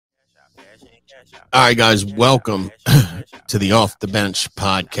All right, guys, welcome to the Off the Bench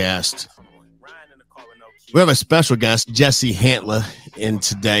podcast. We have a special guest, Jesse Hantla, in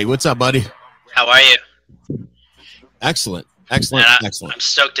today. What's up, buddy? How are you? Excellent. I'm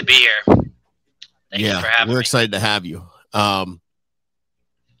stoked to be here. Thank you for having me. We're excited to have you.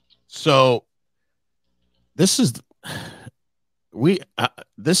 So this is the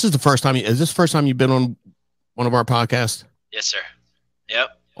first time. Is this the first time you've been on one of our podcasts? Yes, sir.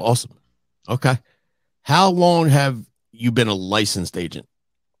 Yep. Awesome. Okay. How long have you been a licensed agent?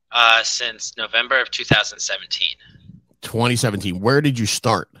 Since November of 2017. 2017. Where did you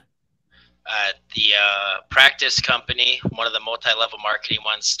start? The practice company, one of the multi-level marketing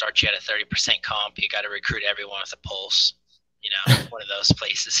ones, starts you at a 30% comp. You got to recruit everyone with a pulse. You know, one of those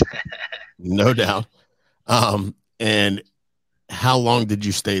places. No doubt. And how long did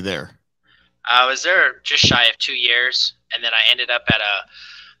you stay there? I was there just shy of 2 years, and then I ended up at a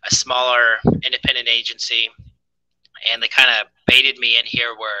smaller independent agency, and they kind of baited me in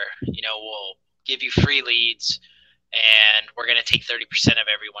here where, you know, we'll give you free leads, and we're going to take 30% of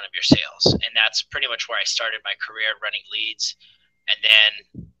every one of your sales. And that's pretty much where I started my career, running leads. And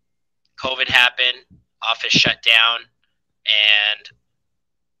then COVID happened, office shut down, and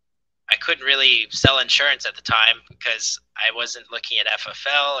I couldn't really sell insurance at the time because I wasn't looking at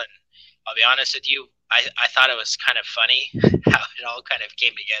FFL. And I'll be honest with you, I thought it was kind of funny how it all kind of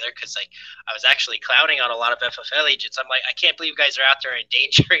came together, because like I was actually clowning on a lot of FFL agents. I'm like, I can't believe you guys are out there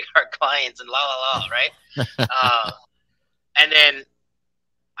endangering our clients and right? And then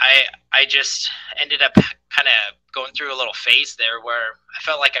I just ended up kind of going through a little phase there where I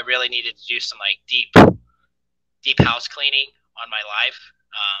felt like I really needed to do some like deep house cleaning on my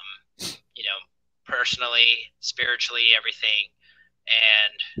life, you know, personally, spiritually, everything.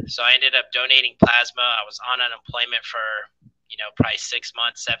 And so I ended up donating plasma. I was on unemployment for, you know, probably 6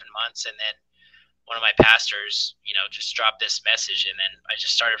 months, 7 months. And then one of my pastors, you know, just dropped this message. And then I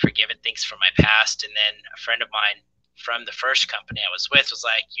just started forgiving things from my past. And then a friend of mine from the first company I was with was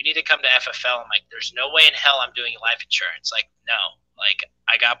like, you need to come to FFL. I'm like, there's no way in hell I'm doing life insurance. Like, no, like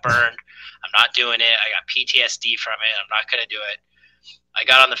I got burned. I'm not doing it. I got PTSD from it. I'm not going to do it. I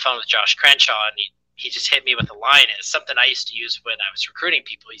got on the phone with Josh Crenshaw, and he just hit me with a line. And it's something I used to use when I was recruiting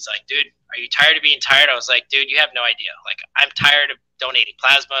people. He's like, dude, are you tired of being tired? I was like, dude, you have no idea. Like, I'm tired of donating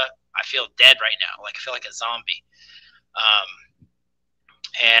plasma. I feel dead right now. Like, I feel like a zombie.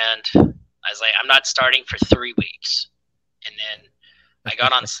 And I was like, I'm not starting for 3 weeks. And then I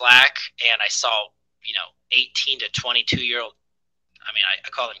got on Slack, and I saw, you know, 18 to 22-year-old, I mean, I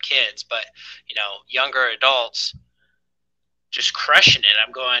call them kids, but, you know, younger adults just crushing it.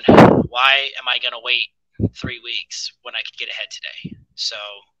 I'm going, why am I going to wait 3 weeks when I could get ahead today? So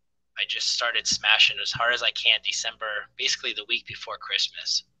I just started smashing as hard as I can December, basically the week before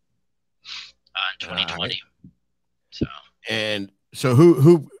Christmas in 2020.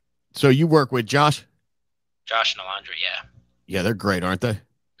 So you work with Josh? Josh and Alondra, yeah. Yeah, they're great, aren't they?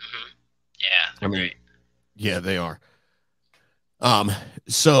 Mm-hmm. Yeah, they're great. Yeah, they are.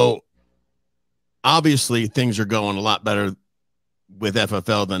 So obviously things are going a lot better with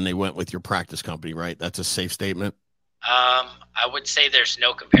FFL than they went with your practice company, right? That's a safe statement. I would say there's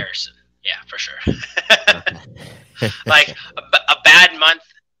no comparison. Yeah, for sure. Like a bad month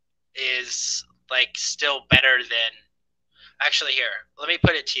is like still better than, actually, here, let me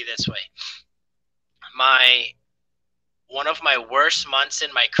put it to you this way. One of my worst months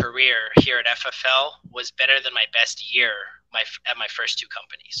in my career here at FFL was better than my best year at my first 2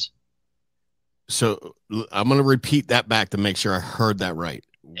 companies. So I'm going to repeat that back to make sure I heard that right.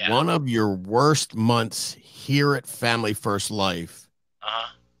 Yeah. One of your worst months here at Family First Life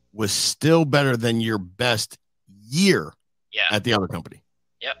was still better than your best year at the other company.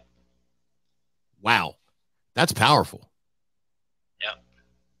 Yep. Wow. That's powerful. Yep.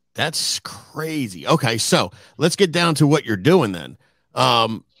 That's crazy. Okay, so let's get down to what you're doing then.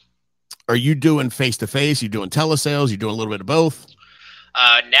 Are you doing face-to-face? You doing telesales? You doing a little bit of both?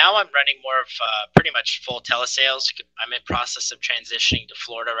 Now I'm running more of pretty much full telesales. I'm in process of transitioning to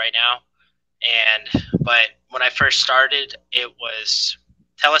Florida right now. But when I first started,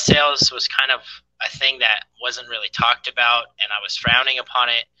 telesales was kind of a thing that wasn't really talked about, and I was frowning upon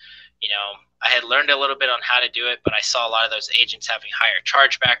it. You know, I had learned a little bit on how to do it, but I saw a lot of those agents having higher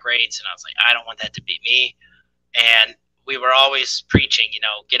chargeback rates, and I was like, I don't want that to be me. And we were always preaching, you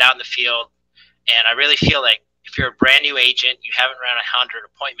know, get out in the field. And I really feel like if you're a brand new agent, you haven't run 100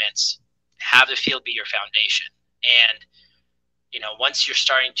 appointments, have the field be your foundation. And, you know, once you're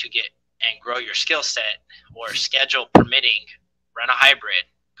starting to get and grow your skill set or schedule permitting, run a hybrid,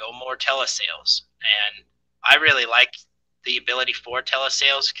 go more telesales. And I really like the ability for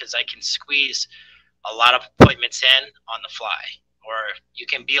telesales because I can squeeze a lot of appointments in on the fly, or you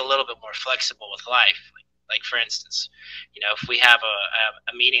can be a little bit more flexible with life. Like for instance, if we have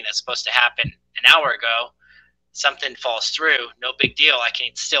a meeting that's supposed to happen an hour ago, something falls through, no big deal. I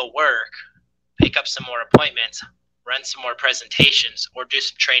can still work, pick up some more appointments, run some more presentations, or do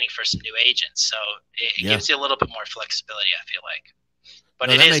some training for some new agents. So it gives you a little bit more flexibility, I feel like. But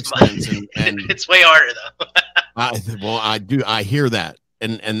no, that makes sense, and it's way harder though. I hear that,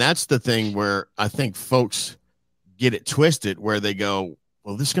 and that's the thing where I think folks get it twisted, where they go,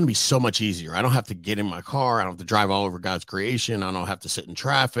 well, this is going to be so much easier. I don't have to get in my car. I don't have to drive all over God's creation. I don't have to sit in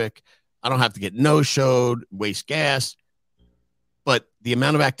traffic. I don't have to get no-showed, waste gas. But the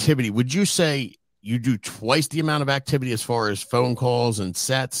amount of activity, would you say you do twice the amount of activity as far as phone calls and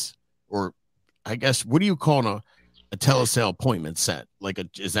sets? Or I guess, what do you call a telesale appointment set?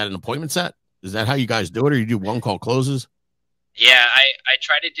 Is that an appointment set? Is that how you guys do it? Or you do one call closes? Yeah, I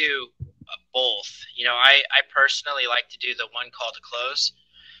try to do both. I personally like to do the one call to close.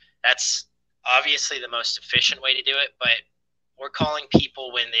 That's obviously the most efficient way to do it, but we're calling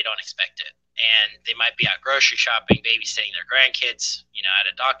people when they don't expect it. And they might be out grocery shopping, babysitting their grandkids,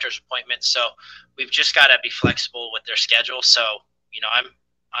 at a doctor's appointment. So we've just got to be flexible with their schedule. So, I'm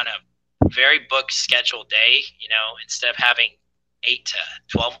on a very booked scheduled day, instead of having 8 to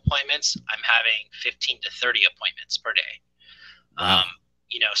 12 appointments, I'm having 15 to 30 appointments per day. Wow.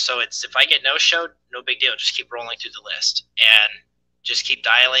 So it's, if I get no showed, no big deal. Just keep rolling through the list and just keep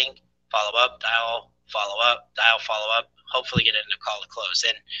dialing, follow up, dial, follow up, dial, follow up, hopefully get into call to close.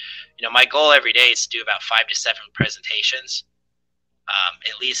 And, my goal every day is to do about 5 to 7 presentations,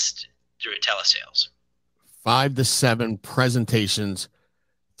 at least through telesales. 5 to 7 presentations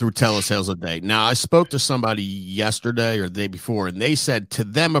through telesales a day. Now, I spoke to somebody yesterday or the day before, and they said to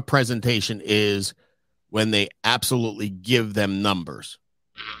them a presentation is when they absolutely give them numbers.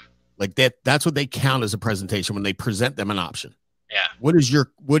 Like that's what they count as a presentation, when they present them an option. Yeah. What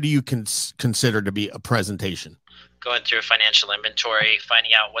do you consider to be a presentation? Going through a financial inventory,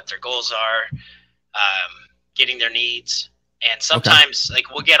 finding out what their goals are, getting their needs. And sometimes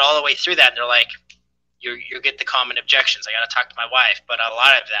we'll get all the way through that and they're like, you get the common objections. I got to talk to my wife. But a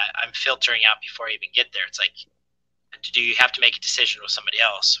lot of that I'm filtering out before I even get there. It's like, do you have to make a decision with somebody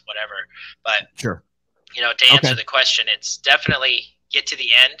else, whatever. But sure. To answer the question, it's definitely get to the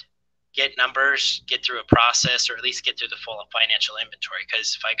end, get numbers, get through a process, or at least get through the full financial inventory.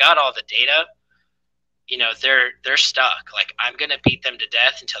 Because if I got all the data, they're stuck. Like, I'm going to beat them to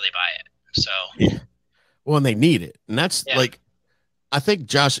death until they buy it. So, yeah. Well, and they need it. And that's I think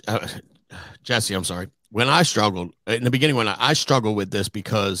Jesse, I'm sorry. When I struggled in the beginning, I struggled with this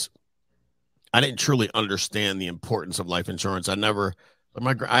because I didn't truly understand the importance of life insurance. I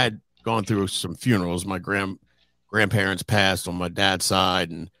had gone through some funerals. My grandparents passed on my dad's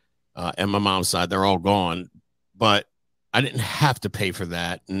side and my mom's side. They're all gone, but I didn't have to pay for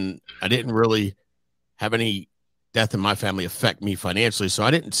that. And I didn't really have any death in my family affect me financially. So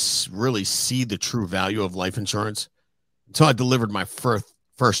I didn't really see the true value of life insurance until I delivered my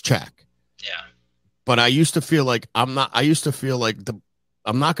first check. Yeah. But I used to feel like I'm not going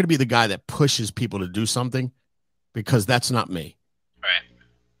to be the guy that pushes people to do something, because that's not me. Right.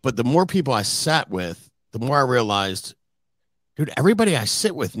 But the more people I sat with, the more I realized, dude, everybody I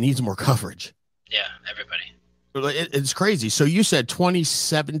sit with needs more coverage. Yeah, everybody. It's crazy. So you said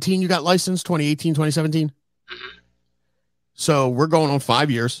 2017 you got licensed, 2018, 2017? Mm-hmm. So we're going on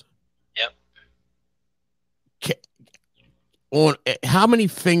 5 years. Yep. On how many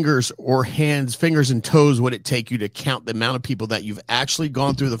fingers and toes would it take you to count the amount of people that you've actually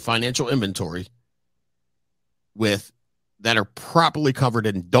gone through the financial inventory with that are properly covered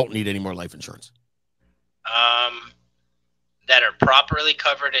and don't need any more life insurance? That are properly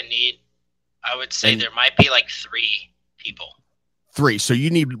covered and need, I would say there might be like 3 people. 3. So you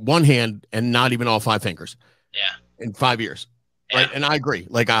need one hand and not even all 5 fingers. Yeah. In 5 years. Yeah. Right. And I agree.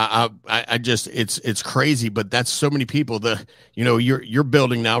 Like I just, it's crazy, but that's so many people you're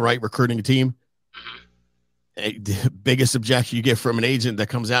building now, right? Recruiting a team. Mm-hmm. The biggest objection you get from an agent that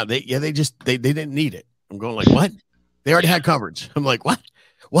comes out, they didn't need it. I'm going like, what? They already had coverage. I'm like,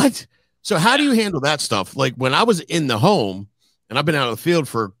 what? So how do you handle that stuff? Like when I was in the home and I've been out of the field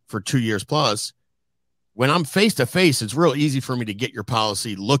for 2 years plus, when I'm face to face, it's real easy for me to get your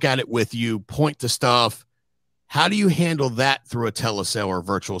policy, look at it with you, point to stuff. How do you handle that through a telesale or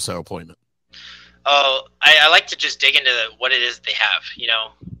virtual sale appointment? Oh, I like to just dig into what it is they have.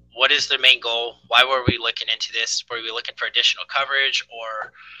 What is their main goal? Why were we looking into this? Were we looking for additional coverage,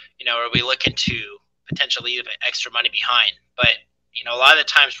 or, are we looking to potentially leave extra money behind? But, a lot of the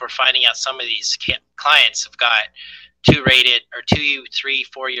times we're finding out some of these clients have got 2 rated or 2, 3,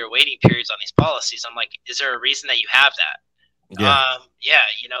 4 year waiting periods on these policies. I'm like, is there a reason that you have that? Yeah,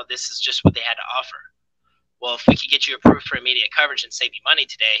 this is just what they had to offer. Well, if we could get you approved for immediate coverage and save you money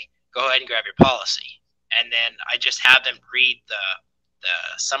today, go ahead and grab your policy. And then I just have them read the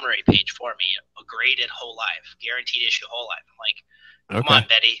summary page for me, a graded whole life, guaranteed issue whole life. I'm like, come on,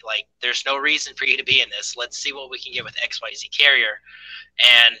 Betty, like there's no reason for you to be in this. Let's see what we can get with XYZ carrier.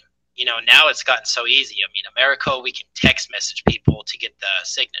 And now it's gotten so easy. I mean, Americo, we can text message people to get the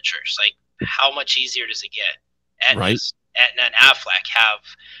signatures. Like, how much easier does it get? Aetna and Aflac have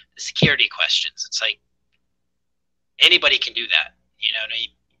the security questions. It's like anybody can do that.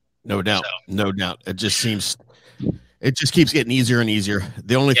 No doubt. No doubt. It just keeps getting easier and easier.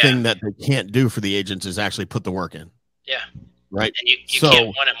 The only thing that they can't do for the agents is actually put the work in. Yeah. Right. And you can't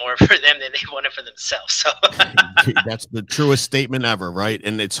want it more for them than they want it for themselves. So that's the truest statement ever. Right.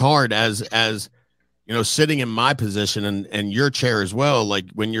 And it's hard as sitting in my position and your chair as well. Like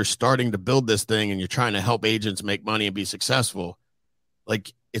when you're starting to build this thing and you're trying to help agents make money and be successful,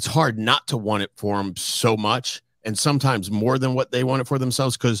 like it's hard not to want it for them so much. And sometimes more than what they want it for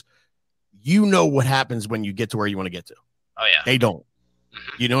themselves. Cause what happens when you get to where you want to get to. Oh yeah. They don't,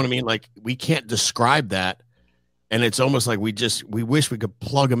 you know what I mean? Like we can't describe that. And it's almost like we wish we could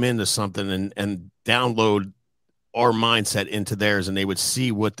plug them into something and download our mindset into theirs, and they would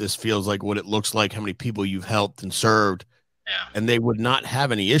see what this feels like, what it looks like, how many people you've helped and served. Yeah. And they would not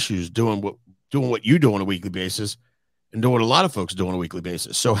have any issues doing what you do on a weekly basis and doing what a lot of folks do on a weekly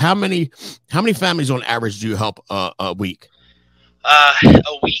basis. So how many families on average do you help a week?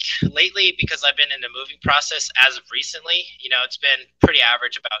 A week lately, because I've been in the moving process as of recently, it's been pretty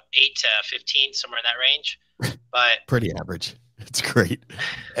average, about 8 to 15, somewhere in that range. But pretty average. It's great.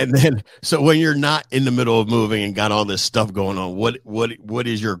 And then, so when you're not in the middle of moving and got all this stuff going on, what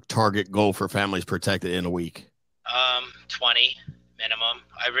is your target goal for families protected in a week? 20 minimum.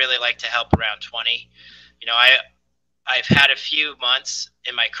 I really like to help around 20. I've had a few months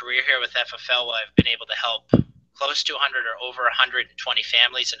in my career here with FFL where I've been able to help close to 100 or over 120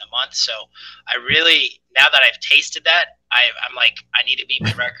 families in a month. So I really, now that I've tasted that, I'm like, I need to beat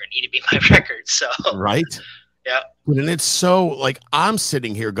my record. So right. Yeah. And it's so like, I'm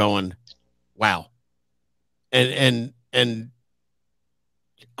sitting here going, wow. And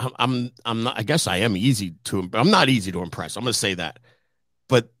I'm not, I guess I am I'm not easy to impress. I'm going to say that,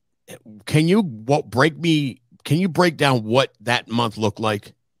 but can you break down what that month looked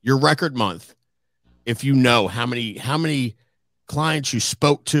like? Your record month. If you know how many clients you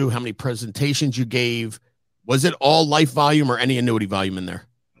spoke to, how many presentations you gave, was it all life volume or any annuity volume in there?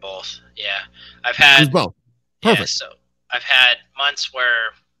 Both. Yeah. I've had both. Perfect. Yeah, so I've had months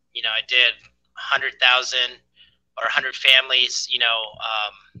where, I did 100,000 or 100 families,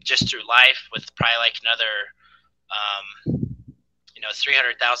 just through life with probably like another,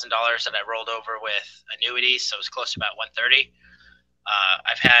 $300,000 that I rolled over with annuities. So it was close to about 130.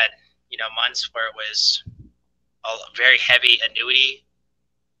 I've had, months where it was a very heavy annuity.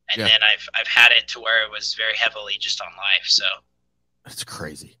 And then I've had it to where it was very heavily just on life. So that's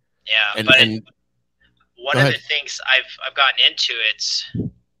crazy. Yeah. One of the things I've gotten into,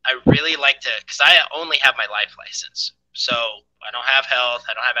 I really like to, because I only have my life license. So I don't have health,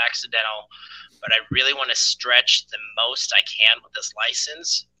 I don't have accidental, but I really want to stretch the most I can with this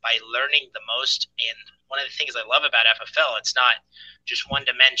license by learning the most. And one of the things I love about FFL, it's not just one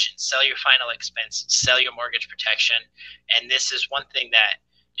dimension. Sell your final expense, sell your mortgage protection. And this is one thing that,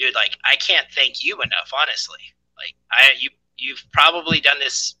 dude, like I can't thank you enough, honestly. Like you've probably done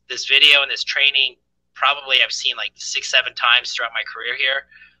this video and this training. Probably I've seen like 6-7 times throughout my career here,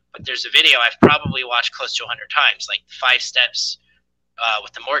 but there's a video I've probably watched close to 100 times, like 5 steps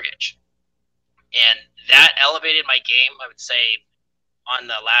with the mortgage. And that elevated my game, I would say, on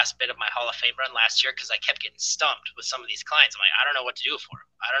the last bit of my Hall of Fame run last year, because I kept getting stumped with some of these clients. I'm like, I don't know what to do for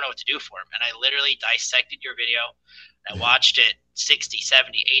them. And I literally dissected your video. I watched it 60,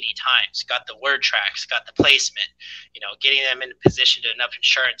 70, 80 times, got the word tracks, got the placement, getting them in a position to enough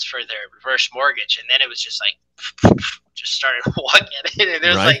insurance for their reverse mortgage. And then it was just like, just started walking at it. And it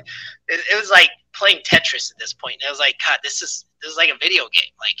was like, it was like playing Tetris at this point. And I was like, God, this is like a video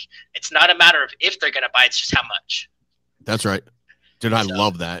game. Like, it's not a matter of if they're going to buy, it's just how much. That's right. Dude, I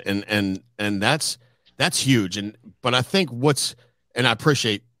love that. And that's huge. But I think and I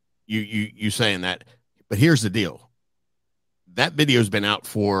appreciate you saying that, but here's the deal. That video's been out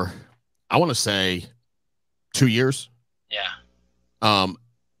for, I want to say 2 years. Yeah.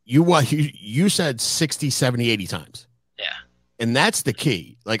 You said 60, 70, 80 times. Yeah. And that's the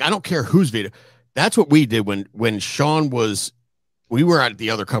key. Like, I don't care whose video. That's what we did when Sean we were at the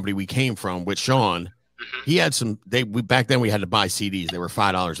other company we came from with Sean, He had some. Back then we had to buy CDs. They were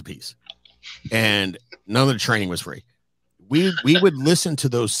 $5 a piece, and none of the training was free. We would listen to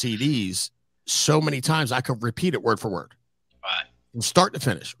those CDs so many times I could repeat it word for word, Right. from start to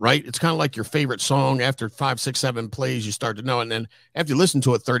finish. Right? It's kind of like your favorite song. After 5, 6, 7 plays, you start to know, and then after you listen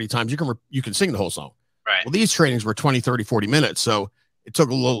to it 30 times, you can sing the whole song. Right. Well, these trainings were 20, 30, 40 minutes, so it took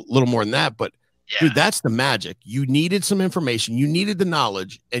a little more than that. But dude, that's the magic. You needed some information, you needed the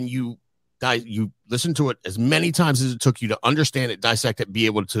knowledge, and you listen to it as many times as it took you to understand it, dissect it, be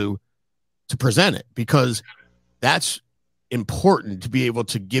able to present it, because that's important, to be able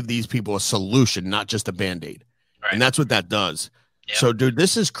to give these people a solution, not just a Band-Aid. Right. And that's what that does. Yep. So dude,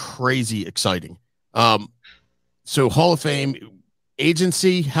 this is crazy exciting. So Hall of Fame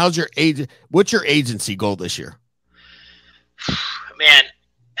agency, what's your agency goal this year? Man,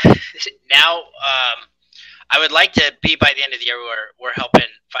 now I would like to be, by the end of the year, we're helping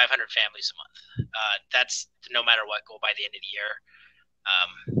 500 families a month. That's no matter what goal by the end of the year.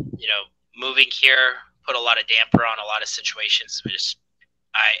 Moving here put a lot of damper on a lot of situations.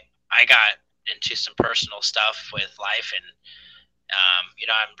 I got into some personal stuff with life, and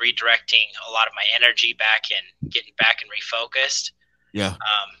I'm redirecting a lot of my energy back and getting back and refocused. Yeah.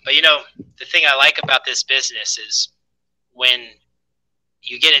 But the thing I like about this business is when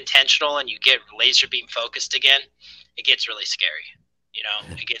you get intentional and you get laser beam focused again, it gets really scary.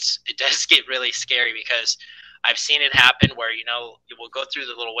 It does get really scary, because I've seen it happen where, you will go through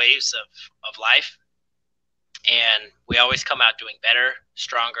the little waves of life, and we always come out doing better,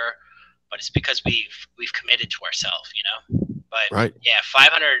 stronger, but it's because we've committed to ourselves, But right. Yeah,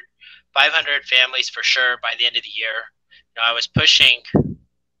 500 families for sure by the end of the year. I was pushing,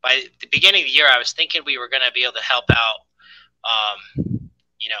 by the beginning of the year, I was thinking we were going to be able to help out, I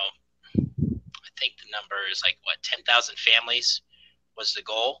think the number is 10,000 families was the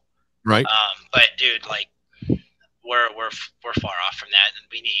goal. Right. But dude, we're far off from that, and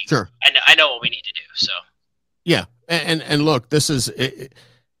we need, sure. I know what we need to do. So yeah. And look, this is,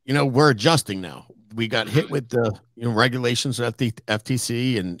 we're adjusting now. We got hit with the regulations at the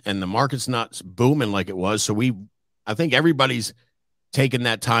FTC, and the market's not booming like it was. So I think everybody's taking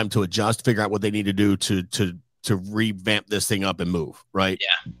that time to adjust, figure out what they need to do to revamp this thing up and move. Right.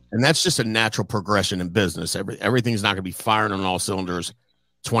 Yeah. And that's just a natural progression in business. Everything's not going to be firing on all cylinders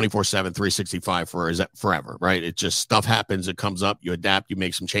 24/7, 365 forever. Right. It just, stuff happens. It comes up, you adapt, you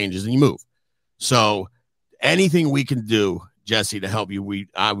make some changes, and you move. So anything we can do, Jesse, to help you,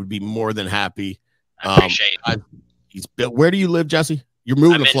 I would be more than happy. I appreciate it. Where do you live, Jesse? You're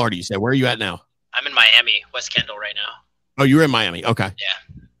moving to Florida, you said. Where are you at now? I'm in Miami, West Kendall right now. Oh, you're in Miami. Okay.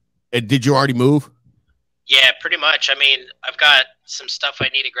 Yeah. And did you already move? Yeah, pretty much. I mean, I've got some stuff I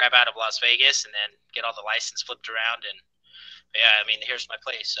need to grab out of Las Vegas and then get all the license flipped around. And yeah, I mean, here's my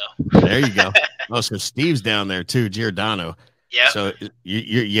place. So there you go. Oh, so Steve's down there too, Giordano. Yeah. So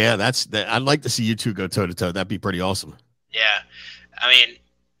yeah, that's that. I'd like to see you two go toe to toe. That'd be pretty awesome. Yeah. I mean,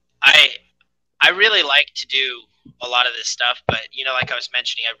 I really like to do a lot of this stuff, but like I was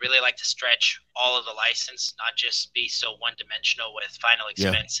mentioning, I really like to stretch all of the license, not just be so one-dimensional with final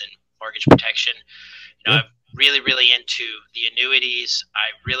expense and mortgage protection. I'm really, really into the annuities. I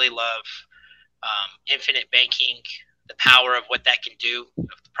really love infinite banking, the power of what that can do,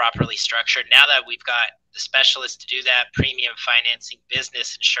 properly structured. Now that we've got the specialists to do that, premium financing,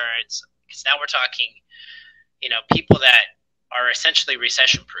 business insurance, because now we're talking, people that are essentially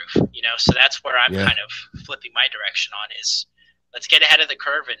recession-proof, so that's where I'm kind of flipping my direction on is let's get ahead of the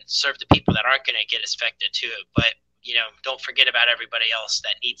curve and serve the people that aren't going to get affected too. But, don't forget about everybody else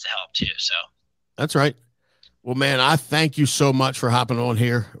that needs the help too. So that's right. Well, man, I thank you so much for hopping on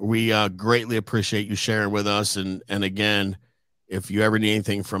here. We greatly appreciate you sharing with us. And again, if you ever need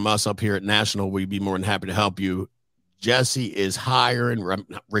anything from us up here at National, we'd be more than happy to help you. Jesse is hiring,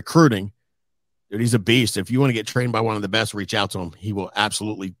 recruiting. Dude, he's a beast. If you want to get trained by one of the best, reach out to him. He will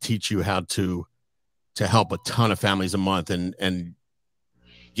absolutely teach you how to help a ton of families a month and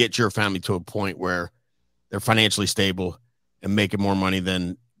get your family to a point where they're financially stable and making more money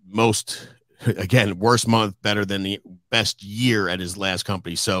than most. Again, worst month, better than the best year at his last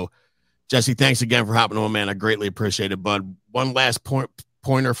company. So, Jesse, thanks again for hopping on, man. I greatly appreciate it, bud. One last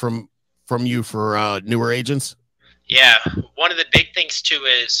pointer from you for newer agents. Yeah, one of the big things too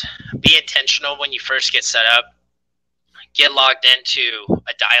is be intentional when you first get set up. Get logged into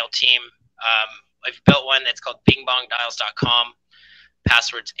a dial team. I've built one that's called bingbongdials.com.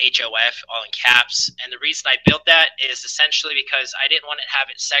 Password's HOF, all in caps. And the reason I built that is essentially because I didn't want to have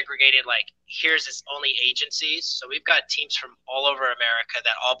it segregated like here's its only agencies. So we've got teams from all over America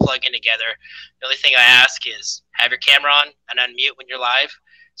that all plug in together. The only thing I ask is have your camera on and unmute when you're live.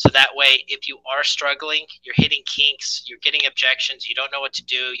 So that way, if you are struggling, you're hitting kinks, you're getting objections, you don't know what to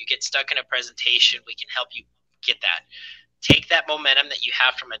do, you get stuck in a presentation, we can help you get that. Take that momentum that you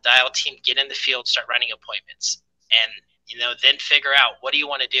have from a dial team, get in the field, start running appointments, and then figure out what do you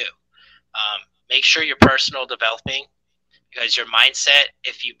want to do. Make sure you're personal developing, because your mindset,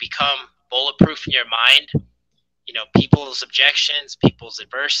 if you become bulletproof in your mind, people's objections, people's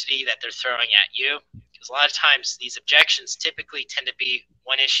adversity that they're throwing at you, because a lot of times these objections typically tend to be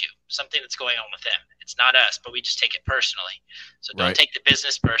one issue, something that's going on with them. It's not us, but we just take it personally. So don't take the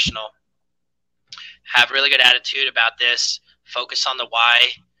business personal. Have a really good attitude about this. Focus on the why,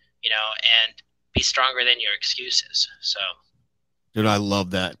 and be stronger than your excuses. So, dude, I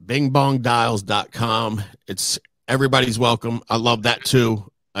love that. bingbongdials.com. It's everybody's welcome. I love that too.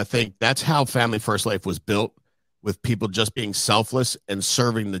 I think that's how Family First Life was built, with people just being selfless and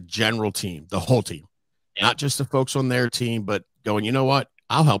serving the general team, the whole team, not just the folks on their team, but going, you know what,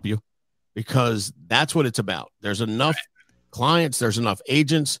 I'll help you, because that's what it's about. There's enough clients, there's enough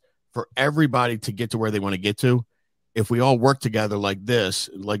agents for everybody to get to where they want to get to. If we all work together like this,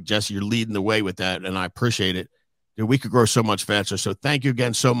 like Jesse, you're leading the way with that, and I appreciate it. Dude, we could grow so much faster. So thank you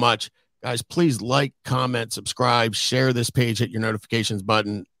again so much. Guys, please like, comment, subscribe, share this page, hit your notifications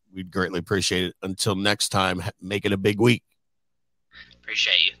button. We'd greatly appreciate it. Until next time, make it a big week.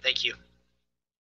 Appreciate you. Thank you.